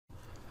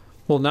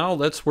Well, now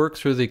let's work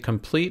through the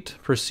complete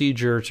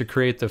procedure to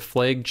create the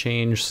flag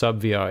change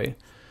SubVI.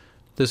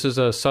 This is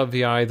a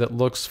SubVI that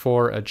looks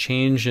for a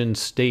change in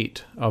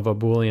state of a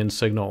Boolean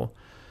signal.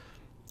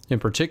 In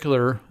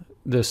particular,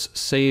 this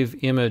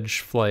save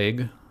image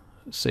flag,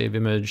 save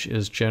image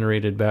is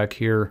generated back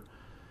here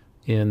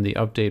in the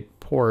update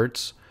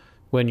ports.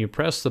 When you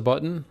press the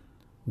button,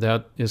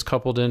 that is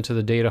coupled into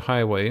the data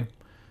highway.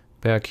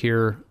 Back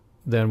here,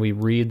 then we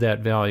read that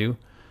value,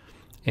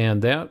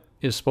 and that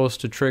is supposed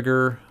to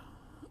trigger,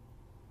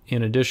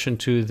 in addition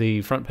to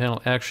the front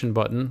panel action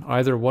button,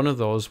 either one of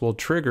those will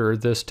trigger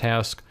this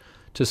task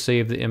to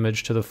save the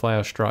image to the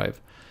flash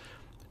drive.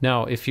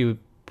 Now, if you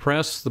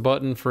press the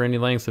button for any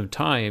length of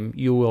time,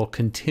 you will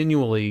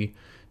continually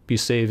be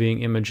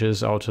saving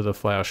images out to the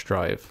flash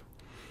drive.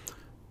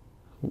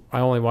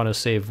 I only want to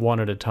save one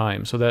at a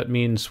time, so that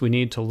means we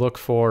need to look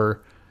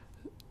for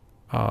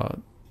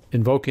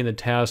invoking the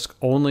task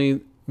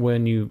only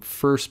when you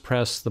first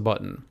press the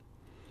button.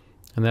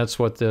 And that's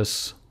what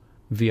this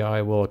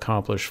VI will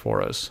accomplish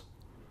for us.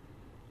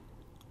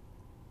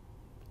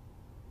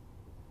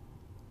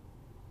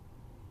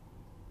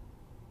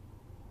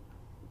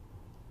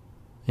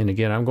 And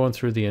again, I'm going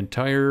through the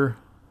entire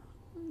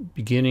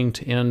beginning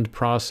to end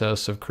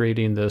process of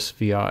creating this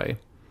VI.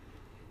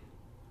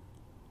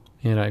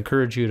 And I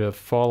encourage you to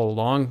follow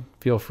along.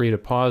 Feel free to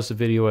pause the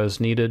video as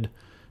needed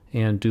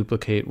and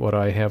duplicate what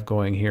I have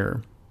going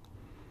here.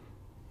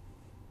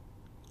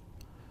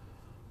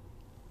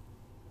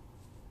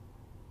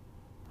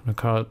 I'm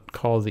going to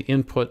call the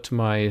input to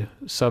my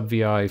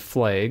SubVI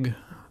flag,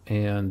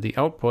 and the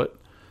output,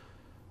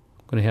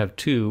 I'm going to have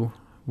two.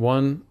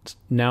 One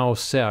now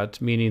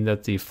set, meaning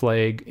that the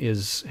flag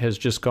has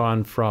just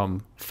gone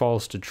from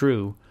false to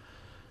true,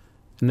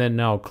 and then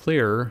now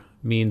clear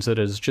means that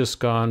it's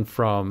just gone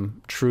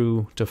from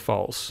true to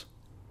false.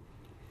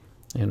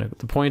 And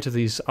the point of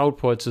these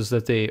outputs is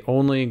that they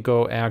only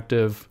go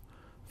active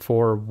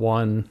for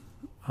one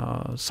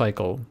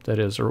cycle, that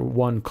is, or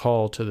one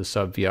call to the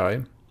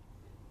SubVI.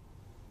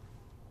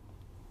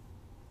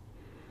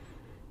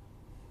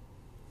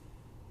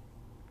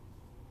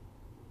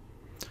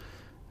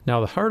 Now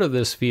the heart of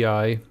this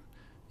VI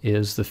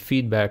is the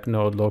feedback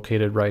node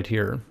located right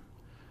here.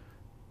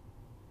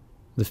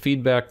 The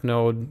feedback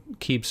node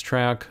keeps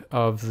track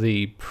of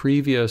the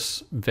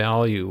previous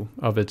value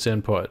of its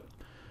input.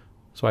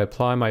 So I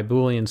apply my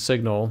Boolean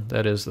signal,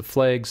 that is the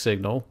flag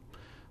signal,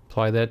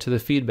 apply that to the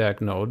feedback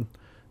node.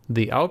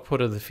 The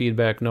output of the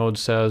feedback node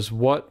says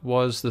what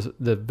was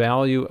the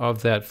value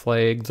of that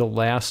flag the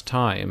last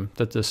time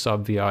that the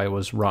SubVI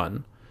was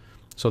run.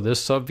 So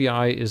this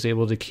SubVI is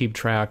able to keep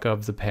track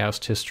of the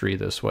past history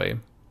this way.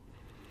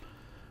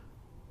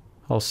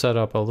 I'll set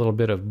up a little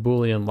bit of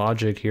Boolean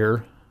logic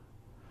here.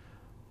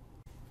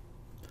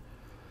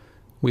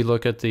 We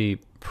look at the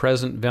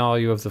present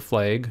value of the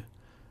flag,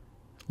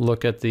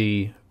 look at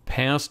the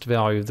past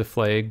value of the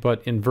flag,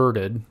 but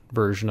inverted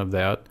version of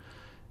that.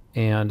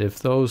 And if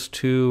those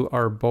two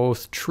are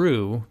both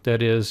true,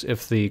 that is,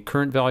 if the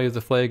current value of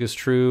the flag is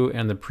true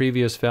and the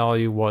previous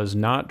value was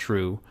not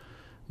true,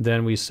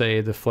 then we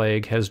say the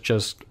flag has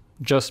just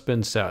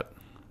been set.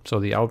 So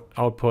the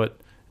output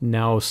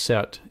now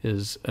set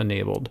is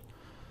enabled.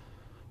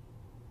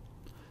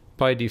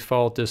 By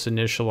default, this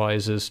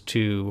initializes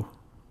to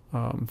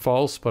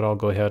false, but I'll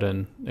go ahead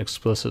and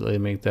explicitly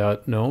make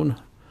that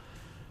known.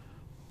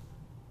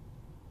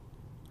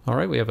 All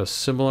right, we have a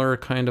similar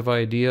kind of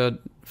idea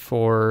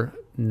for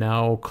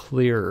now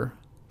clear.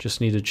 Just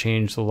need to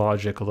change the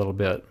logic a little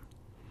bit.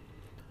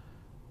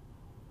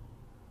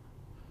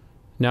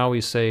 Now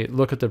we say,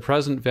 look at the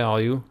present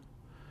value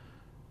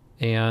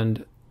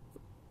and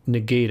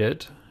negate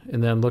it,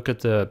 and then look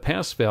at the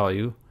past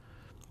value.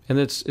 And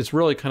it's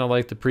really kind of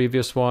like the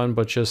previous one,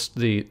 but just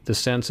the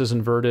sense is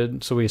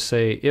inverted. So we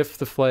say, if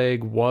the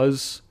flag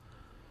was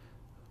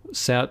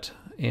set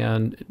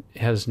and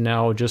has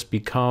now just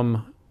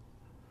become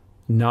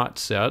not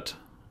set,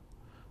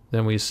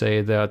 then we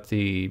say that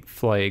the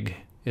flag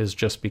is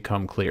just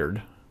become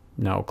cleared,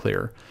 now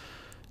clear.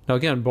 Now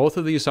again, both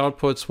of these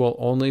outputs will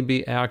only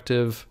be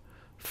active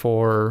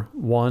for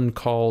one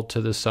call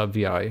to the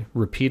SubVI.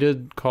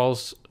 Repeated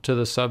calls to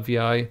the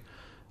SubVI,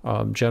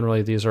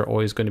 generally these are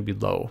always going to be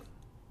low.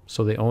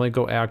 So they only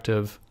go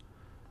active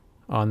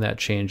on that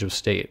change of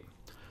state.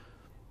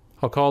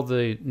 I'll call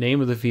the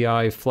name of the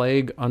VI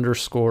flag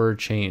underscore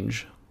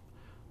change.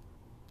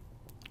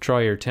 Draw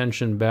your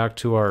attention back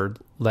to our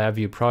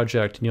LabVIEW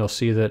project, and you'll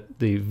see that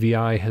the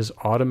VI has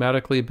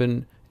automatically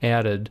been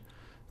added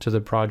to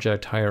the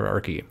project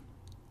hierarchy.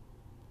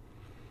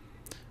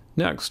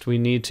 Next, we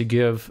need to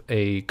give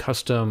a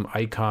custom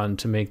icon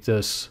to make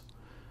this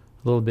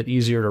a little bit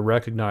easier to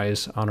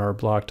recognize on our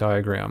block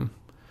diagram.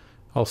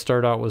 I'll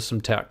start out with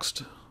some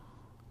text.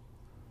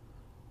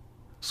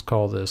 Let's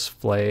call this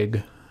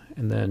flag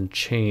and then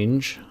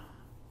change.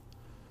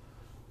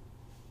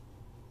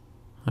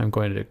 I'm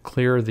going to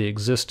clear the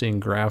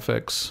existing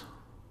graphics.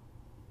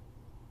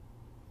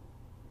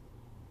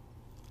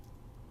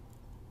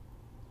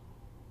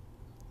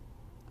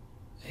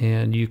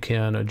 And you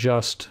can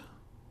adjust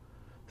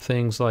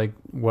things like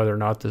whether or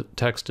not the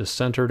text is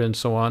centered and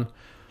so on.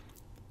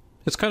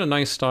 It's kind of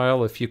nice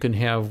style if you can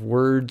have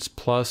words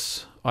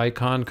plus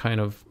icon, kind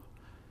of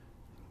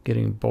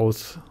getting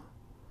both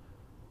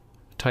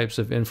types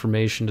of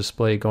information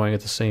display going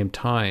at the same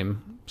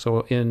time.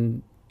 So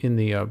in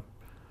the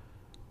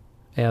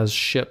as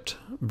shipped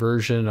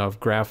version of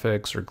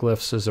graphics, or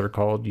glyphs as they're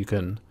called, you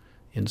can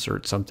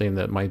insert something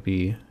that might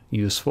be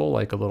useful,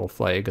 like a little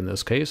flag in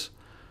this case.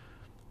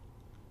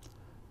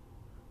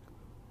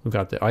 We've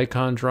got the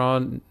icon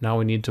drawn. Now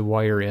we need to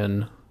wire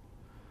in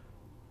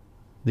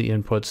the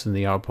inputs and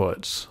the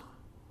outputs.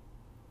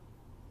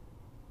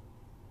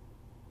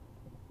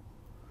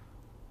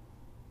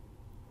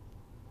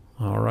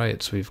 All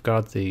right, so we've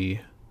got the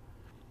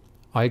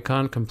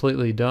icon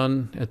completely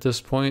done at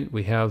this point.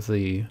 We have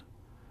the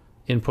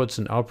inputs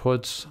and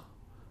outputs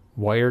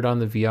wired on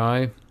the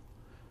VI.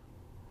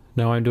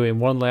 Now I'm doing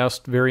one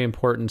last very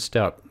important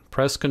step.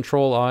 Press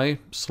Ctrl-I,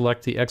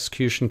 select the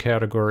execution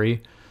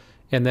category,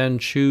 and then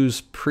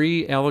choose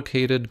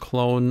Pre-allocated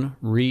Clone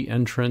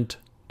Reentrant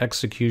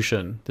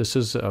Execution. This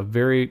is a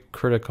very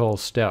critical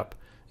step.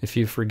 If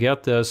you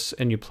forget this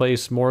and you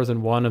place more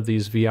than one of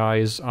these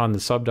VIs on the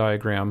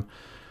subdiagram,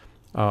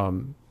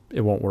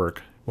 it won't work.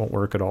 It won't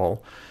work at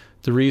all.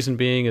 The reason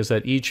being is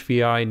that each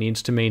VI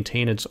needs to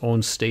maintain its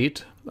own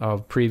state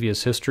of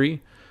previous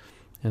history.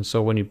 And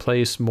so when you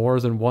place more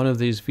than one of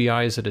these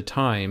VIs at a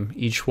time,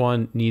 each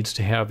one needs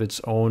to have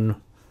its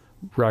own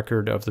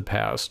record of the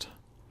past.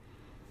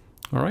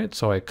 All right,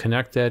 so I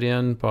connect that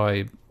in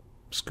by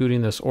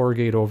scooting this OR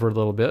gate over a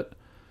little bit.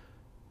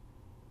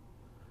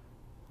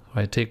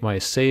 I take my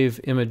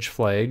save image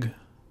flag,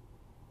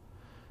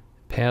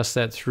 pass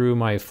that through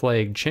my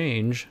flag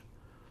change,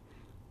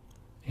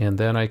 and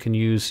then I can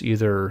use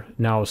either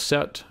now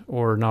set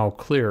or now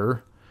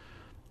clear.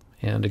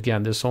 And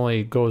again, this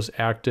only goes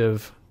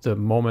active the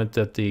moment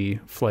that the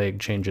flag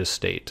changes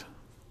state.